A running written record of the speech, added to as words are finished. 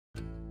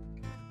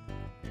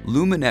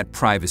Luminette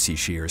privacy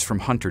shears from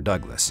Hunter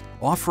Douglas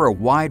offer a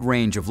wide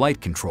range of light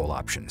control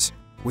options,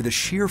 with a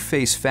sheer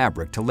face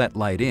fabric to let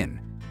light in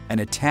and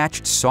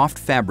attached soft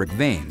fabric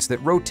vanes that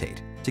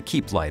rotate to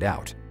keep light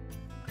out.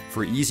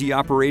 For easy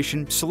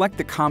operation, select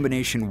the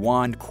combination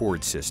wand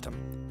cord system.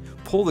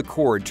 Pull the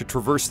cord to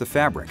traverse the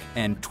fabric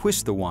and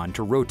twist the wand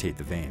to rotate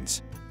the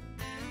vanes.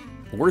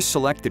 Or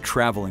select the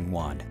traveling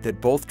wand that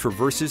both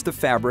traverses the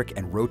fabric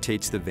and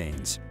rotates the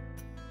vanes.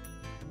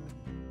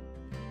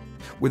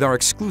 With our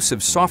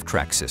exclusive soft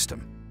track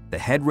system, the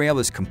headrail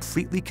is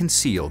completely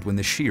concealed when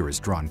the shear is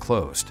drawn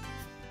closed.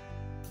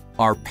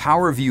 Our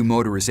PowerView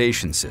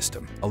motorization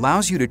system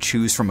allows you to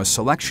choose from a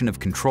selection of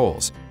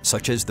controls,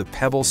 such as the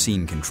Pebble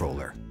Scene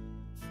Controller.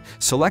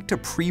 Select a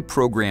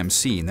pre-programmed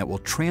scene that will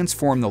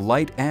transform the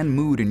light and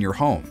mood in your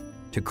home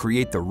to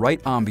create the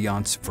right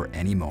ambiance for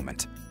any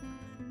moment.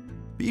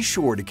 Be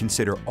sure to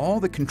consider all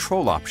the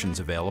control options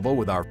available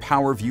with our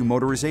PowerView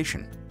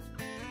motorization.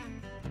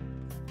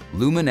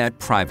 Luminette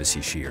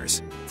privacy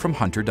shears from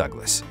Hunter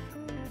Douglas.